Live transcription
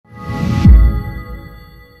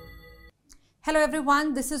Hello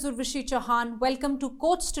everyone, this is Urvashi Chauhan. Welcome to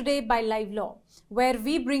Courts Today by Live Law, where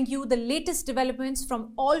we bring you the latest developments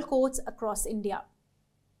from all courts across India.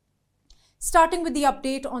 Starting with the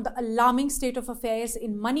update on the alarming state of affairs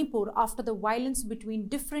in Manipur after the violence between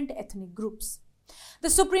different ethnic groups.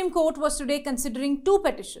 The Supreme Court was today considering two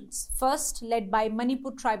petitions. First, led by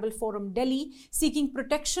Manipur Tribal Forum Delhi, seeking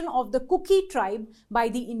protection of the Kuki tribe by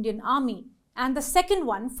the Indian Army, and the second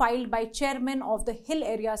one filed by Chairman of the Hill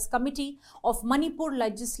Areas Committee of Manipur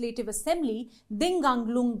Legislative Assembly,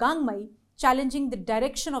 Dinganglung Gangmai, challenging the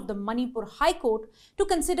direction of the Manipur High Court to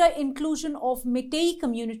consider inclusion of Meitei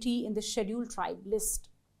community in the scheduled tribe list.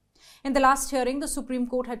 In the last hearing, the Supreme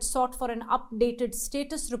Court had sought for an updated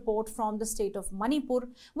status report from the state of Manipur,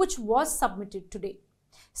 which was submitted today.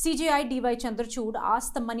 CJI D.Y. Chandrachud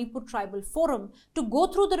asked the Manipur Tribal Forum to go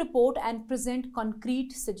through the report and present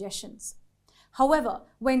concrete suggestions. However,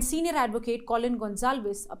 when senior advocate Colin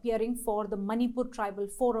Gonsalves, appearing for the Manipur Tribal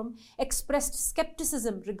Forum, expressed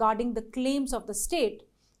skepticism regarding the claims of the state,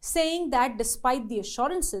 saying that despite the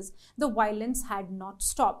assurances, the violence had not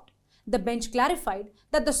stopped. The bench clarified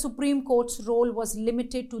that the Supreme Court's role was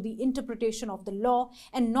limited to the interpretation of the law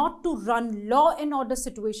and not to run law and order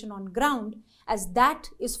situation on ground, as that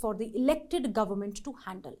is for the elected government to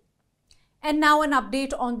handle. And now an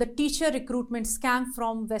update on the teacher recruitment scam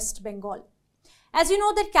from West Bengal. As you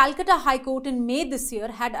know, that Calcutta High Court in May this year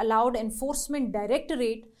had allowed Enforcement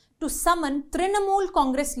Directorate to summon Trinamool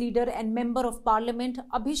Congress leader and Member of Parliament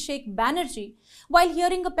Abhishek Banerjee while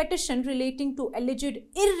hearing a petition relating to alleged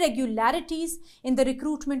irregularities in the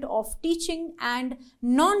recruitment of teaching and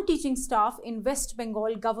non-teaching staff in West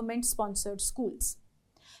Bengal government-sponsored schools.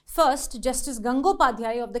 First, Justice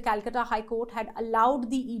Gangopadhyay of the Calcutta High Court had allowed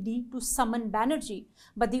the ED to summon Banerjee,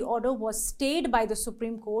 but the order was stayed by the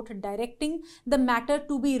Supreme Court, directing the matter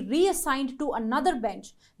to be reassigned to another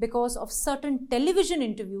bench because of certain television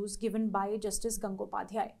interviews given by Justice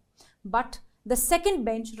Gangopadhyay. But the second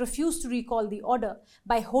bench refused to recall the order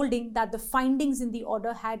by holding that the findings in the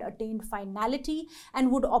order had attained finality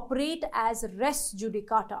and would operate as res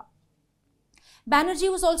judicata.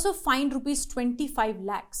 Banerjee was also fined Rs 25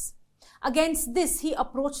 lakhs. Against this, he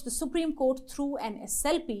approached the Supreme Court through an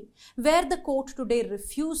SLP, where the court today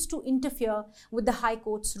refused to interfere with the High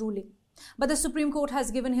Court's ruling. But the Supreme Court has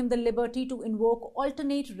given him the liberty to invoke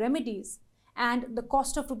alternate remedies, and the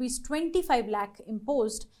cost of Rs 25 lakh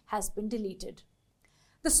imposed has been deleted.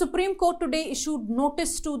 The Supreme Court today issued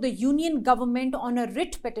notice to the Union government on a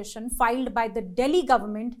writ petition filed by the Delhi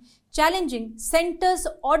government challenging Centre's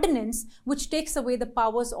ordinance which takes away the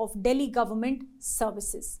powers of Delhi government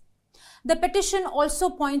services. The petition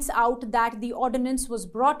also points out that the ordinance was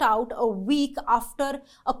brought out a week after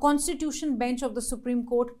a constitution bench of the Supreme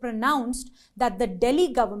Court pronounced that the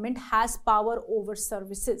Delhi government has power over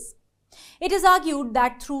services. It is argued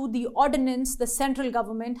that through the ordinance, the central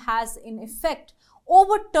government has in effect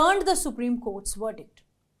overturned the Supreme Court's verdict.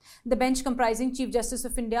 The bench, comprising Chief Justice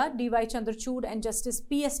of India D.Y. Chandrachud and Justice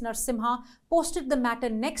P.S. Narasimha, posted the matter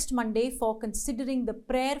next Monday for considering the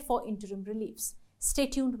prayer for interim reliefs. Stay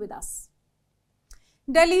tuned with us.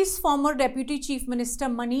 Delhi's former Deputy Chief Minister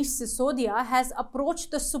Manish Sisodia has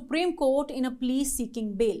approached the Supreme Court in a plea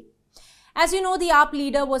seeking bail. As you know, the AAP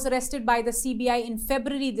leader was arrested by the CBI in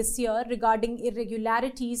February this year regarding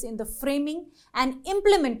irregularities in the framing and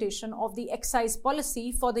implementation of the excise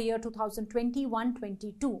policy for the year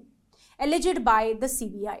 2021-22, alleged by the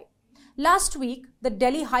CBI. Last week, the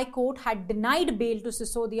Delhi High Court had denied bail to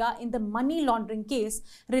Sisodia in the money laundering case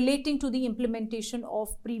relating to the implementation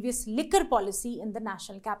of previous liquor policy in the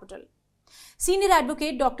national capital. Senior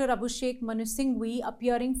advocate Dr. Abhishek Manu Singhvi,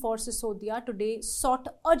 appearing for Sisodia today, sought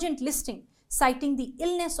urgent listing, citing the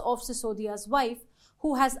illness of Sisodia's wife,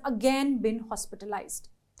 who has again been hospitalized.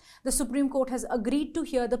 The Supreme Court has agreed to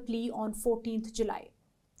hear the plea on 14th July.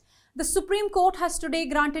 The Supreme Court has today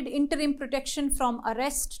granted interim protection from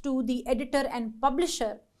arrest to the editor and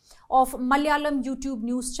publisher of Malayalam YouTube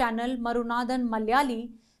news channel Marunathan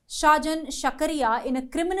Malayali, Shajan Shakaria, in a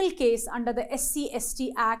criminal case under the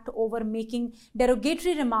SC/ST Act over making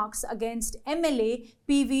derogatory remarks against MLA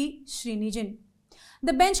PV Srinijan.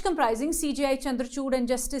 The bench, comprising CJI Chandrachud and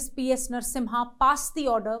Justice P.S. Narasimha, passed the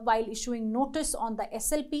order while issuing notice on the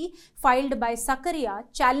SLP filed by Sakaria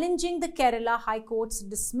challenging the Kerala High Court's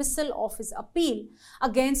dismissal of his appeal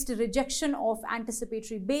against rejection of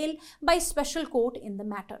anticipatory bail by special court in the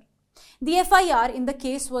matter. The FIR in the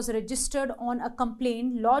case was registered on a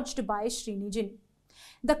complaint lodged by Srinijan.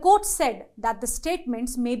 The court said that the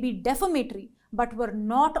statements may be defamatory but were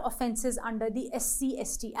not offences under the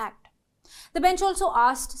SC/ST Act. The bench also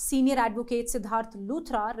asked senior advocate Siddharth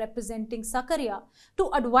Luthra, representing Sakaria, to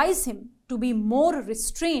advise him to be more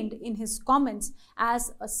restrained in his comments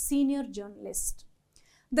as a senior journalist.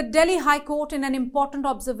 The Delhi High Court, in an important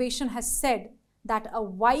observation, has said that a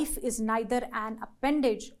wife is neither an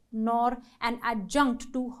appendage nor an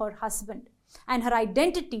adjunct to her husband, and her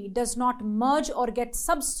identity does not merge or get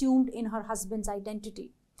subsumed in her husband's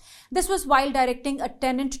identity. This was while directing a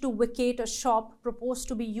tenant to vacate a shop proposed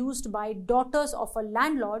to be used by daughters of a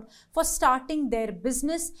landlord for starting their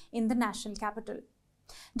business in the national capital.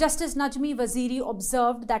 Justice Najmi Waziri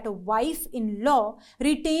observed that a wife in law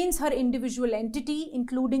retains her individual entity,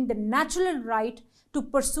 including the natural right to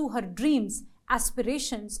pursue her dreams,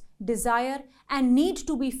 aspirations, desire, and need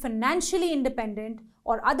to be financially independent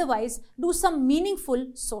or otherwise do some meaningful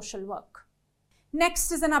social work.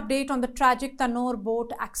 Next is an update on the tragic Tanur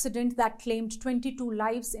boat accident that claimed 22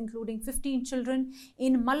 lives, including 15 children,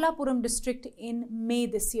 in Mallapuram district in May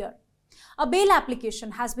this year. A bail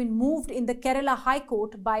application has been moved in the Kerala High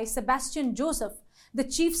Court by Sebastian Joseph, the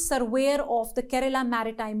chief surveyor of the Kerala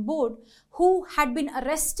Maritime Board, who had been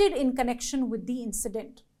arrested in connection with the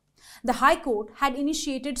incident. The High Court had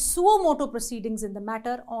initiated suo motu proceedings in the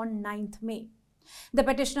matter on 9th May. The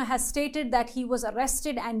petitioner has stated that he was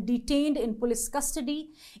arrested and detained in police custody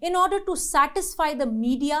in order to satisfy the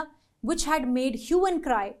media, which had made hue and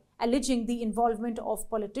cry alleging the involvement of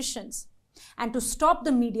politicians, and to stop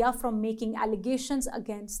the media from making allegations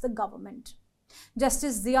against the government.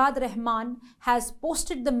 Justice Ziad Rahman has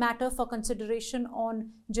posted the matter for consideration on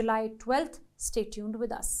July 12th. Stay tuned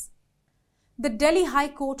with us. The Delhi High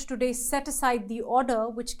Court today set aside the order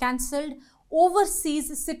which cancelled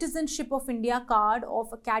Overseas Citizenship of India card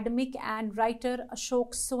of academic and writer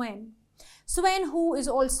Ashok Swain. Swain, who is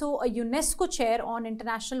also a UNESCO chair on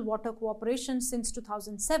international water cooperation since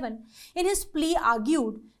 2007, in his plea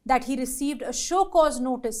argued that he received a show cause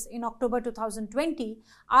notice in October 2020,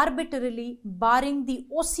 arbitrarily barring the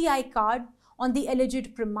OCI card on the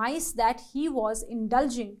alleged premise that he was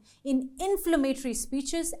indulging in inflammatory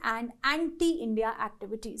speeches and anti-India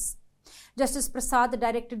activities. Justice Prasad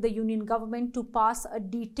directed the Union government to pass a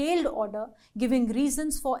detailed order giving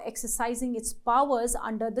reasons for exercising its powers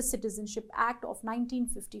under the Citizenship Act of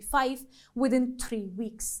 1955 within 3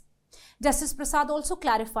 weeks. Justice Prasad also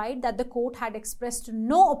clarified that the court had expressed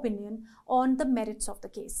no opinion on the merits of the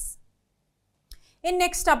case. In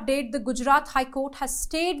next update, the Gujarat High Court has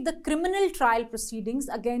stayed the criminal trial proceedings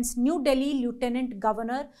against New Delhi Lieutenant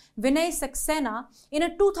Governor Vinay Saxena in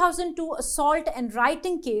a 2002 assault and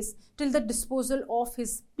rioting case till the disposal of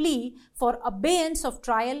his plea for abeyance of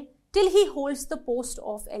trial till he holds the post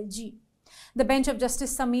of LG. The bench of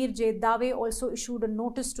Justice Samir J. Dave also issued a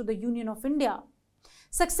notice to the Union of India.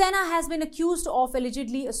 Saxena has been accused of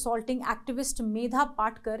allegedly assaulting activist Medha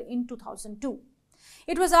Patkar in 2002.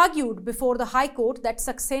 It was argued before the High Court that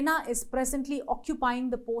Saxena is presently occupying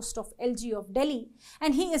the post of LG of Delhi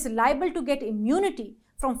and he is liable to get immunity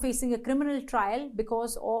from facing a criminal trial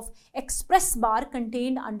because of express bar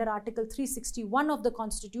contained under Article 361 of the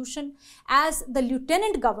Constitution, as the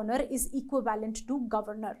Lieutenant Governor is equivalent to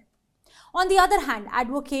Governor. On the other hand,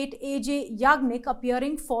 Advocate A.J. Yagnik,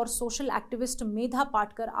 appearing for social activist Medha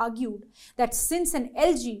Patkar, argued that since an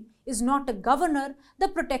LG is not a governor, the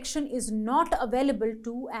protection is not available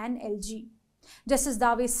to an LG. Justice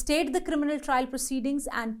Dave stayed the criminal trial proceedings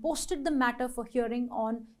and posted the matter for hearing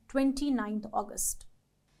on 29th August.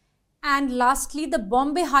 And lastly, the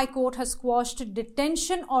Bombay High Court has quashed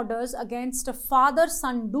detention orders against a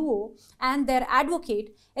father-son duo and their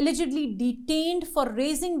advocate allegedly detained for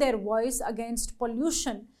raising their voice against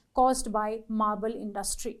pollution caused by marble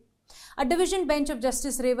industry. A division bench of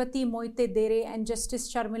Justice Revati Moite Dere and Justice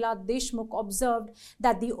Sharmila Deshmukh observed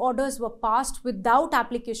that the orders were passed without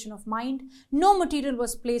application of mind. No material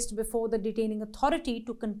was placed before the detaining authority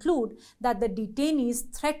to conclude that the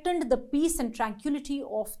detainees threatened the peace and tranquility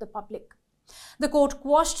of the public. The court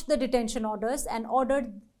quashed the detention orders and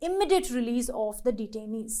ordered immediate release of the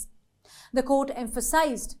detainees. The court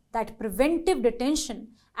emphasized that preventive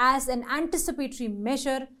detention as an anticipatory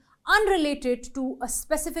measure unrelated to a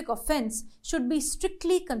specific offence should be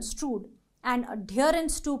strictly construed, and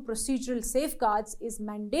adherence to procedural safeguards is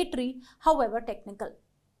mandatory, however technical.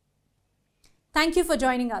 Thank you for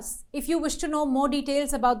joining us. If you wish to know more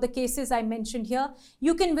details about the cases I mentioned here,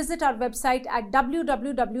 you can visit our website at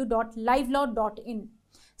www.livelaw.in.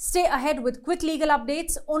 Stay ahead with quick legal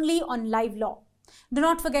updates only on Live Law. Do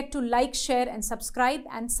not forget to like, share and subscribe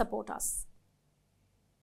and support us.